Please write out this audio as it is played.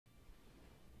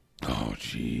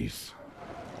jeez.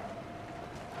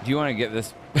 Do you want to get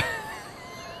this?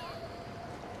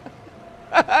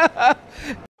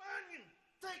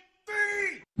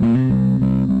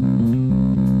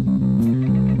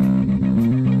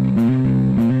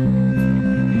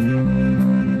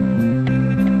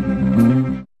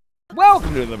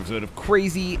 Welcome to another episode of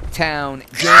Crazy Town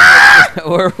Games,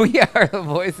 where we are the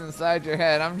voice inside your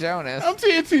head. I'm Jonas. I'm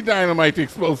TNT Dinomight, the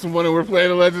explosive one, and we're playing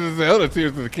The Legend of Zelda: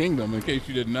 Tears of the Kingdom. In case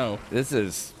you didn't know, This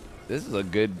is a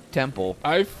good temple.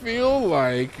 I feel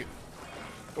like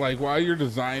while your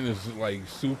design is like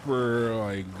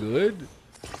super good,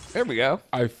 There we go.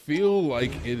 I feel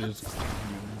like it is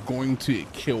going to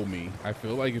kill me. I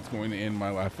feel like it's going to end my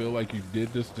life. I feel like you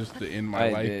did this just to end my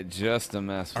life. I did just a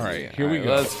mess. All right, here we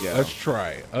go. Let's go. Let's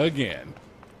try again.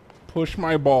 Push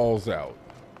my balls out.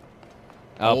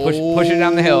 Push it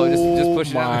down the hill. Just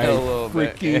push it down the hill a little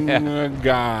bit. Freaking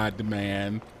God,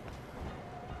 man.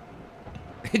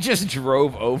 It just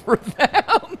drove over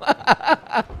them.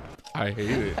 I hate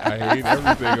it. I hate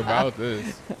everything about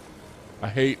this. I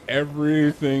hate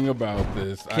everything about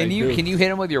this. Can you hit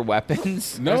them with your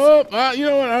weapons? No, you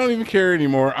know what? I don't even care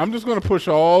anymore. I'm just gonna push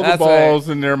all the balls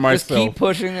in there myself. Just keep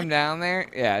pushing them down there.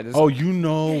 Yeah. Oh, you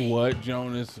know what,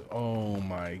 Jonas? Oh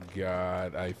my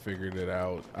God, I figured it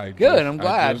out. Good. I'm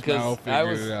glad because I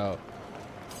figured it out.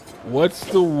 What's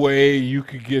the way you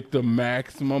could get the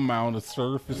maximum amount of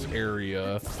surface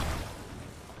area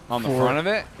on the front of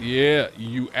it? Yeah,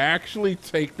 you actually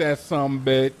take that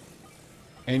sumbit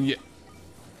and you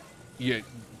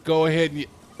go ahead and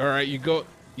all right, you go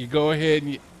ahead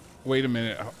and wait a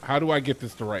minute. How do I get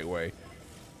this the right way?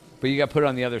 But you got to put it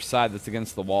on the other side that's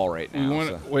against the wall right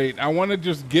now. Wait, I want to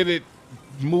just get it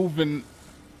moving.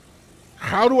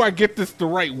 How do I get this the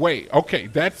right way? Okay,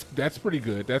 that's pretty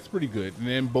good. That's pretty good. And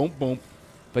then boom, boom.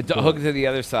 But don't hook it to the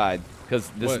other side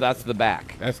because that's the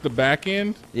back. That's the back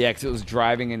end? Yeah, because it was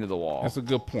driving into the wall. That's a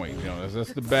good point, Jonas.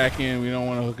 That's the back end. We don't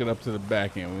want to hook it up to the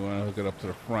back end. We want to hook it up to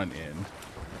the front end.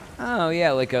 Oh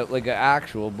yeah, like a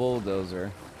actual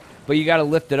bulldozer. But you got to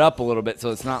lift it up a little bit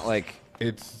so it's not like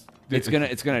it's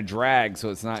gonna drag, so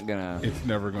it's not gonna. It's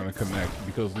never gonna connect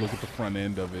because look at the front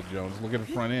end of it, Jones. Look at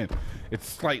the front end. It's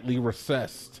slightly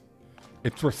recessed.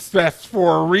 It's recessed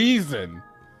for a reason.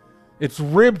 It's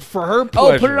ribbed for her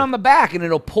pleasure. Oh, put it on the back and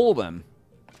it'll pull them.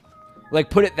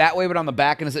 Like put it that way, but on the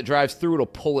back, and as it drives through, it'll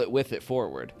pull it with it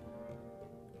forward.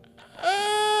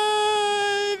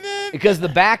 Because the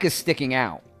back is sticking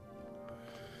out.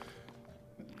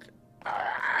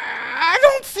 I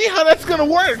don't see how that's gonna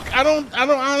work. I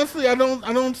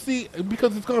don't see,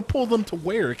 because it's gonna pull them to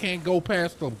where it can't go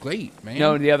past the gate, man.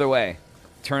 No, the other way.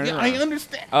 Turn it around. I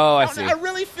understand. Oh, I see. I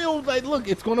really feel like, look,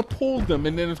 it's gonna pull them,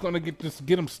 and then it's gonna get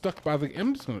them stuck by the.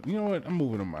 I'm just gonna, you know what? I'm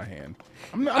moving in my hand.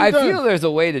 I feel there's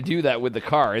a way to do that with the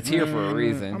car. It's here for a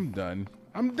reason. I'm done.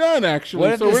 I'm done, actually.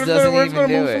 What if this doesn't even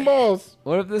do it? Some balls.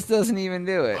 What if this doesn't even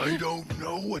do it? I don't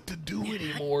know what to do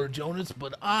anymore, Jonas,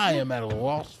 but I am at a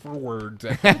loss for words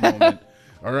at the moment.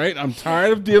 All right? I'm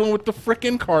tired of dealing with the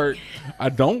frickin' cart. I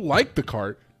don't like the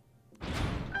cart.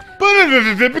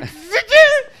 That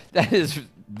is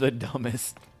the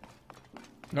dumbest.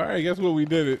 All right, guess what? We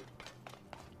did it.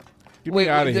 Get me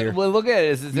out of here. Well, look at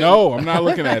it. No, I'm not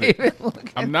looking at it.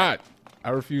 I'm not.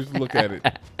 I refuse to look at it.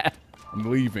 I'm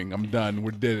leaving. I'm done.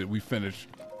 We did it. We finished.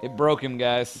 It broke him,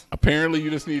 guys. Apparently, you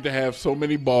just need to have so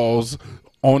many balls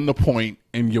on the point,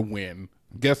 and you win.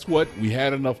 Guess what? We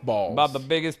had enough balls. About the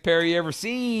biggest pair you ever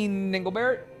seen,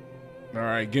 Dingleberry. All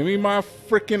right, give me my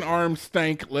freaking arm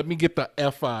stank. Let me get the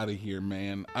F out of here,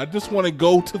 man. I just want to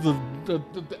go to the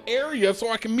area so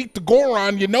I can meet the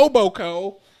Goron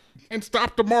Yonoboko and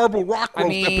stop the marble rock roast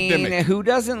epidemic. Who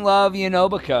doesn't love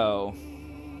Yonoboko?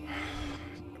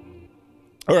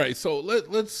 All right, so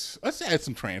let's add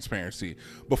some transparency.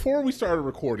 Before we started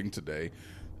recording today,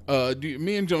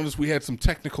 me and Jonas, we had some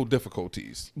technical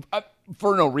difficulties.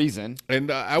 For no reason. And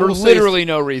for literally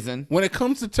no reason. When it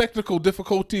comes to technical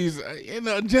difficulties,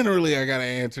 generally I got to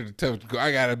answer the technical.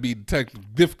 I got to be the technical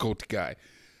difficulty guy.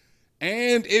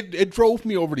 And it drove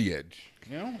me over the edge.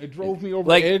 You know, it drove me over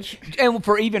the edge. And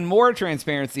for even more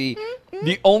transparency,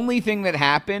 the only thing that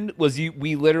happened was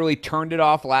we literally turned it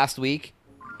off last week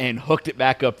and hooked it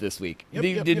back up this week.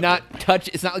 You did not touch.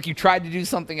 It's not like you tried to do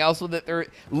something else with it. Or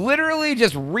literally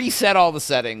just reset all the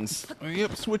settings.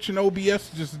 Yep, Switch and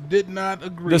OBS just did not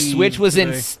agree. The Switch was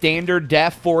in standard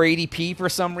def 480p for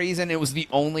some reason. It was the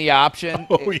only option.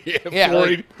 Oh yeah,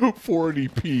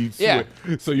 480p. Yeah.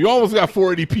 So you almost got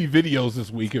 480p videos this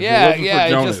week. If it wasn't for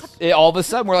Jonas. All of a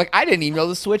sudden we're like, I didn't even know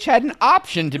the Switch had an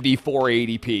option to be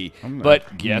 480p.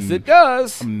 But yes, it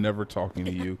does. I'm never talking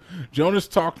to you. Jonas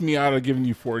talked me out of giving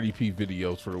you 480p 480p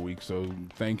videos for the week, so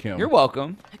thank him. You're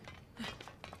welcome.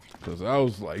 Because I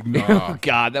was like, nah. Oh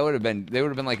God, that would have been. They would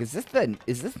have been like, is this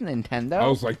Nintendo? I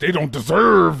was like, they don't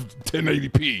deserve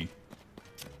 1080p.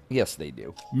 Yes, they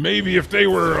do. Maybe if they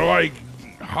were like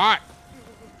hot.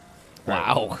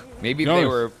 Wow. Maybe if Jonas. they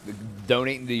were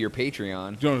donating to your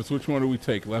Patreon. Jonas, which one do we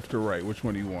take? Left or right? Which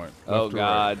one do you want? Oh, Left or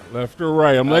God. Right? Left or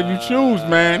right? I'm letting you choose,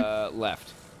 man.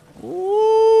 Left.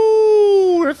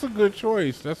 Ooh, that's a good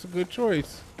choice. That's a good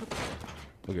choice.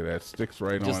 Look at that. Sticks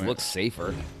right on it. Just looks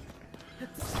safer.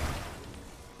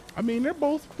 I mean, they're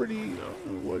both pretty.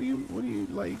 What do you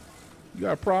like? You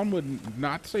got a problem with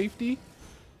not safety?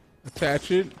 Attach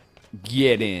it.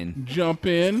 Get in. Jump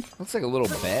in. Looks like a little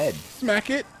bed. Smack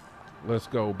it. Let's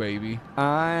go, baby.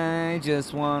 I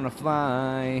just want to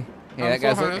fly. Hey, that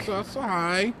guy's like... so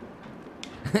high.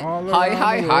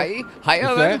 Hi.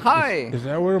 Higher than high. Is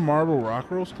that where the marble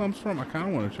rock rose comes from? I kind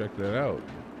of want to check that out.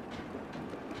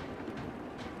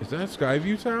 Is that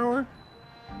Skyview Tower?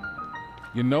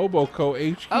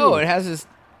 Yonoboko HQ. Oh, it has this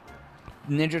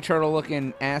Ninja Turtle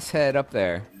looking ass head up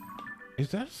there. Is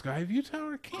that Skyview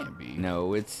Tower? It can't be.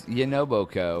 No, it's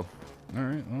Yonoboko. All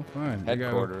right, well, fine.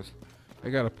 Headquarters. They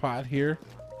got a pot here.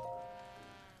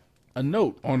 A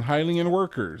note on Hylian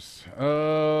workers.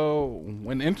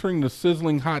 When entering the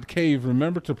sizzling hot cave,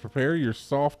 remember to prepare your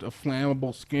soft,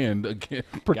 flammable skin. Again,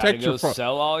 protect Gotta go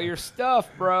sell all your stuff,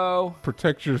 bro.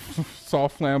 Protect your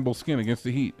soft, flammable skin against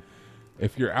the heat.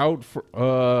 If you're out for,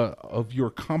 of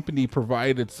your company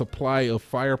provided supply of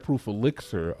fireproof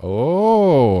elixir.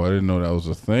 Oh, I didn't know that was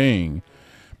a thing.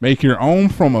 Make your own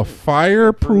from a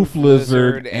fireproof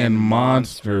lizard and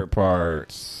monster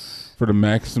parts for the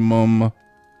maximum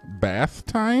bath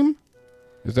time.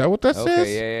 Is that what that says?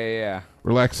 Okay, yeah.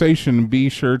 Relaxation. Be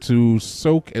sure to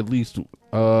soak at least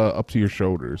up to your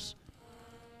shoulders.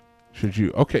 Should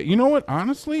you? Okay, you know what?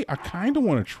 Honestly, I kind of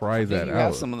want to try that you out.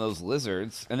 have some of those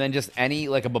lizards, and then just any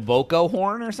like a Baboko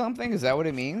horn or something. Is that what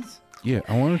it means? Yeah,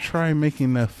 I want to try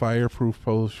making that fireproof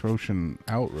potion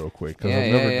out real quick because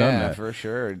I've never done that. For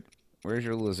sure. Where's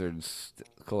your lizards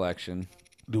collection?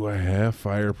 Do I have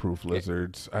fireproof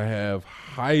lizards? I have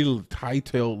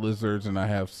high-tailed lizards and I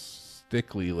have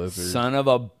stickly lizards. Son of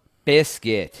a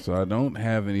biscuit. So I don't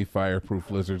have any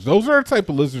fireproof lizards. Those are the type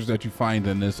of lizards that you find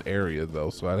in this area, though.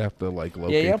 So I'd have to like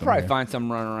locate them. Yeah, you'll probably there. find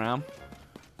some running around.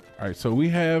 All right, so we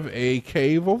have a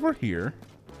cave over here.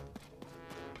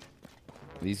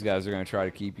 These guys are going to try to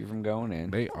keep you from going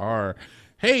in. They are.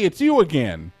 Hey, it's you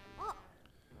again.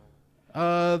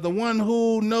 The one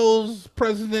who knows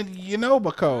President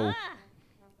Yonobako.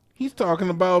 He's talking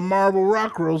about Marble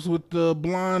Rock Rose with the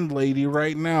blonde lady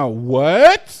right now.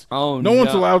 What? Oh, no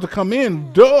one's allowed to come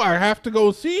in. Duh, I have to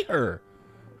go see her.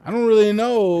 I don't really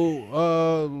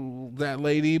know that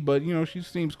lady, but, you know, she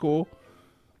seems cool.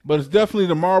 But it's definitely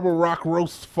the Marble Rock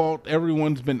Roast's fault.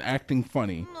 Everyone's been acting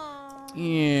funny.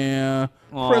 Yeah.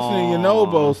 President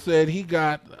Yonobo said he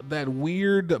got that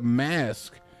weird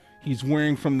mask he's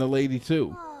wearing from the lady,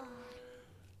 too.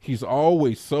 He's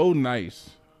always so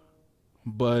nice.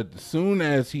 But soon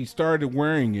as he started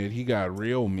wearing it, he got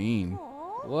real mean.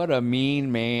 What a mean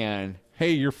man.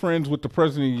 Hey, you're friends with the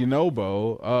president of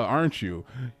Yonobo, aren't you?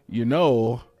 You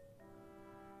know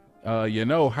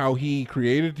how he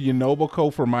created the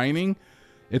Yonobako for mining?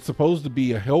 It's supposed to be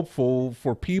helpful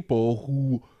for people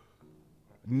who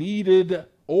needed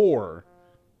ore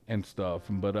and stuff,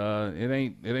 but it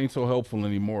ain't so helpful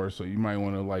anymore, so you might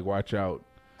want to like watch out.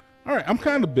 All right, I'm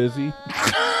kind of busy.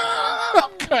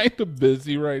 I'm kind of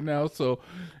busy right now, so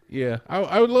yeah,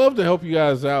 I would love to help you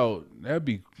guys out. That'd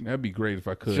be great if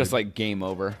I could. It's just like game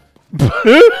over.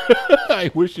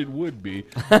 I wish it would be.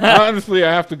 Honestly,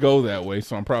 I have to go that way,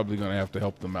 so I'm probably going to have to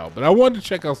help them out. But I wanted to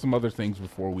check out some other things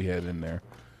before we head in there.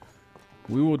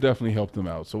 We will definitely help them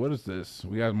out. So what is this?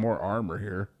 We got more armor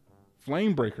here.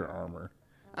 Flamebreaker armor.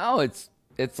 Oh, it's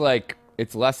like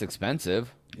it's less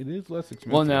expensive. It is less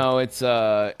expensive. Well, no, it's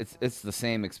the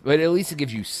same, but at least it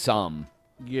gives you some.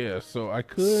 Yeah, so I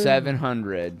could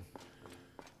 700.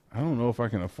 I don't know if I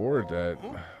can afford that.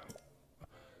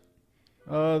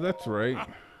 That's right.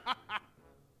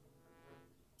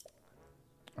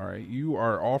 All right, you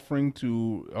are offering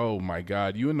to. Oh my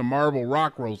God, you and the Marble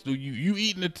Rock Roast. Do you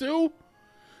eating it too?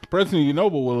 President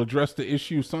Yonobo will address the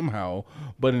issue somehow,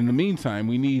 but in the meantime,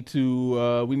 we need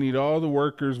all the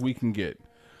workers we can get.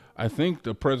 I think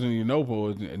the President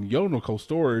Yonobo is in Yonoko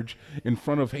storage in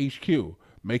front of HQ,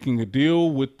 making a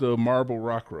deal with the Marble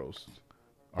Rock Roast.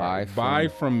 Buy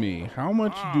from me. How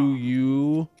much do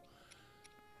you?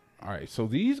 All right, so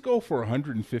these go for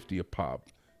 150 a pop.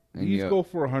 These go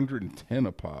for 110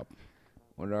 a pop.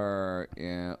 What are,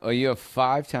 yeah. Oh, you have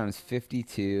 5 times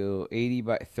 52, 80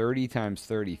 by 30 times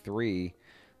 33.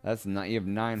 That's not, you have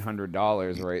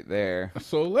 $900 right there.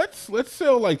 So let's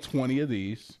sell like 20 of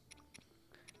these.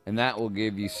 And that will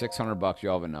give you $600.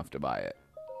 You'll have enough to buy it.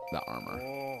 The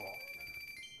armor.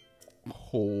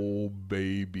 Oh,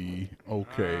 baby.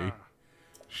 Okay.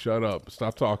 Shut up.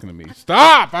 Stop talking to me.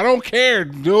 Stop! I don't care,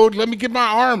 dude. Let me get my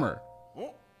armor.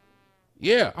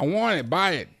 Yeah, I want it.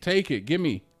 Buy it. Take it.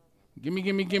 Gimme. Gimme,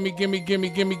 gimme, gimme, gimme, gimme,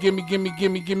 gimme, gimme, gimme,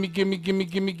 gimme, gimme, gimme, gimme,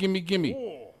 gimme, gimme,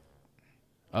 gimme.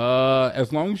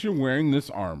 As long as you're wearing this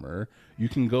armor, you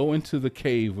can go into the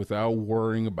cave without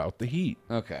worrying about the heat.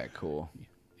 Okay, cool.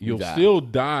 You'll still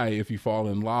die if you fall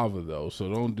in lava, though,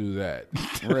 so don't do that.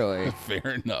 Really?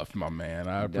 Fair enough, my man.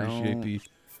 I appreciate the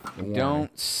warning.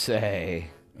 Don't say.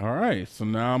 All right, so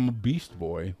now I'm a beast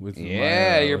boy. With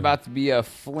you're about to be a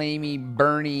flamey,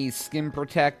 burny,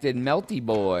 skin-protected, melty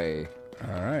boy.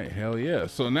 All right, hell yeah.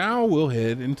 So now we'll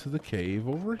head into the cave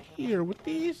over here with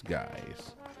these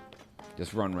guys.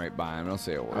 Just run right by him. Don't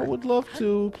say a word. I would love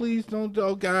to. Please don't.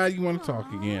 Oh, God, you want to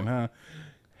talk again, huh?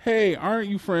 Hey, aren't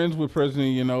you friends with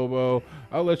President Yonobo?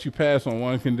 I'll let you pass on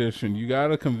one condition. You got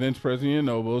to convince President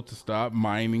Yonobo to stop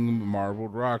mining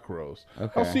marbled rock roast.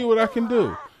 Okay. I'll see what I can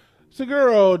do.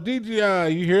 Seguro,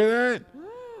 DJI, you hear that?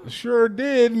 Sure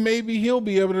did. Maybe he'll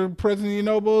be able to President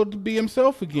Yonobo to be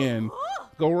himself again.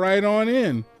 Go right on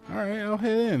in. All right, I'll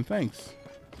head in. Thanks.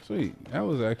 Sweet. That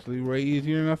was actually way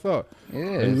easier than I thought. It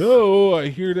is. Hello, I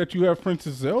hear that you have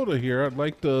Princess Zelda here. I'd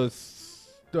like to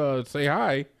say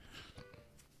hi.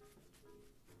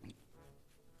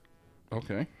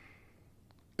 Okay.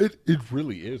 It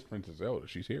really is Princess Zelda.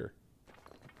 She's here.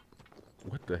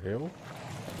 What the hell?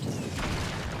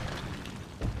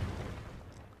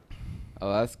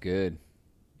 Oh, that's good.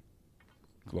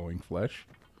 Glowing flesh.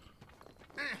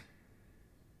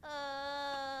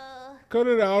 Cut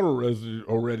it out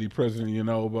already, President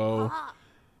Yonobo.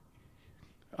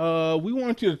 We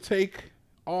want you to take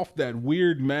off that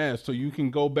weird mask so you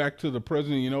can go back to the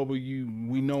President Yonobo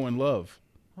we know and love.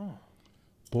 Oh.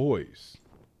 Boys.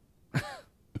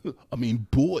 I mean,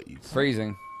 boys.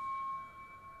 Freezing.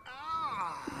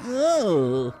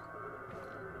 Oh.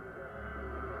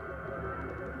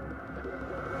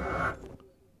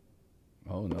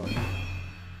 Oh, no.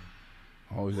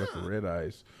 Always got the red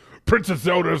eyes. Princess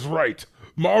Zelda's right.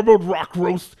 Marbled rock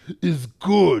roast is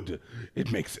good.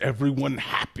 It makes everyone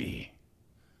happy.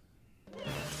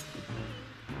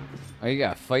 Oh, you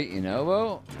got to fight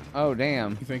Yonobo? Oh,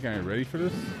 damn. You think I ain't ready for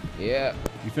this? Yeah.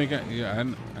 You think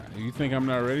you think I'm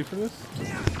not ready for this?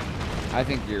 I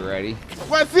think you're ready.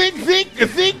 What? Zeke, Zeke.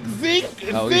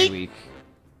 Oh, he's weak.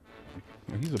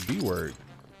 He's a B word.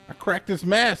 I cracked his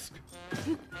mask.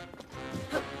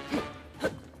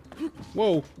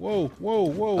 Whoa.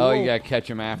 Oh, you gotta catch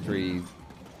him after he...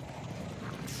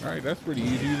 Alright, that's pretty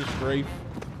easy to strafe.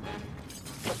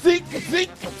 Zeke!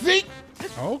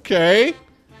 Okay.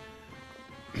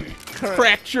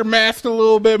 Cracked your mask a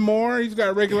little bit more. He's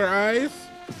got regular eyes.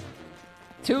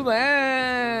 Too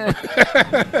bad.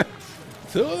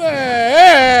 Zeke!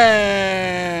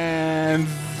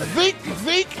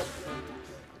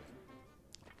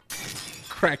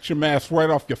 Cracked your mask right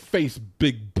off your face,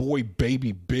 big boy,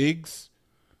 baby Biggs.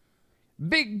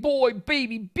 Big boy,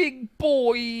 baby, big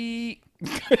boy.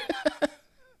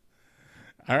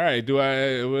 All right, did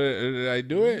I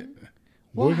do it?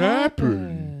 What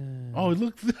happened? Oh, it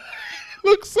looks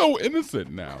so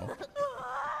innocent now.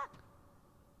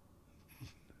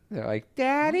 They're like,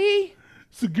 Daddy?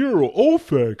 Seguro,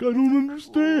 OFAC, I don't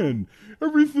understand.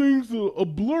 Everything's a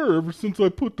blur ever since I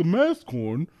put the mask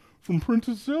on from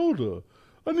Princess Zelda.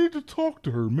 I need to talk to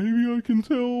her. Maybe maybe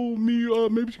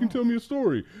she can tell me a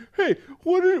story. Hey,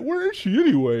 where is she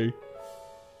anyway?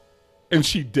 And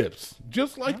she dips,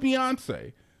 just like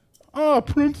Beyonce. Ah,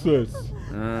 princess.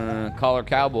 Call her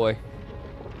cowboy.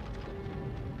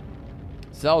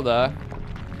 Zelda.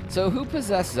 So who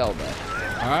possessed Zelda?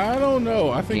 I don't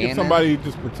know. I think it's somebody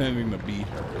just pretending to beat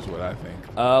her is what I think.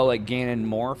 Oh, like Ganon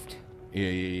morphed?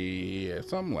 Yeah.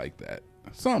 Something like that.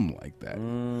 Something like that.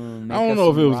 I I don't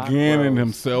know if it was Ganon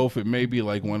himself. It may be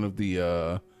like one of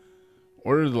the,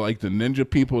 or like the ninja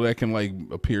people that can like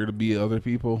appear to be other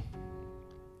people.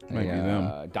 Might be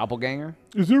them. Doppelganger?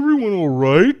 Is everyone all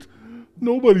right?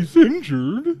 Nobody's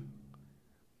injured.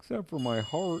 Except for my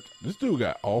heart. This dude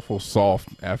got awful soft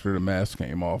after the mask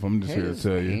came off. I'm just here to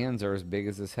tell you. His hands are as big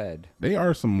as his head. They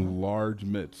are some large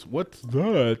mitts. What's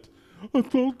that? I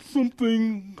thought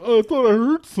I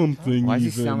heard something. Why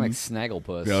does he sound like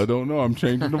Snagglepuss? Yeah, I don't know. I'm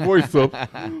changing the voice up.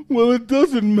 Well, it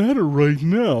doesn't matter right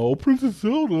now. Princess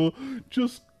Zelda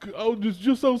just was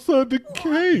just outside the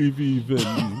cave, even.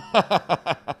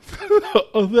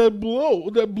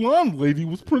 That blonde lady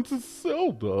was Princess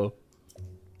Zelda.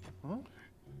 Huh?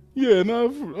 Yeah, and I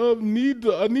need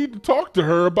to talk to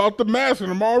her about the mask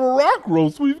and the marble rock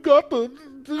roast. We've got to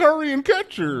hurry and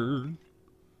catch her.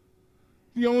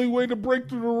 The only way to break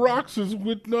through the rocks is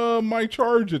with my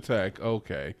charge attack.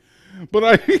 Okay, but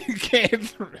I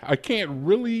can't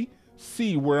really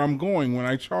see where I'm going when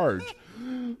I charge.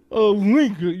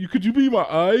 Link, could you be my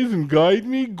eyes and guide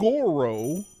me,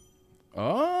 Goro?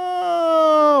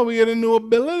 Oh, we got a new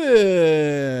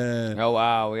ability. Oh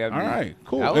wow, we have. All right,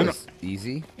 cool. That was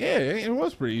easy. Yeah, it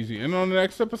was pretty easy. And on the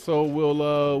next episode,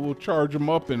 we'll charge him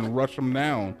up and rush him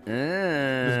down.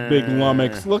 This big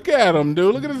lummox. Look at him,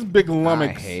 dude. Look at this big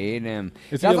lummox. I hate him.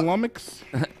 Is he a lummox?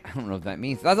 I don't know what that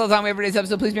means. That's all the time we have for today's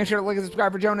episode. Please make sure to like and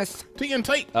subscribe for Jonas.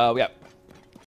 TNT. Yeah.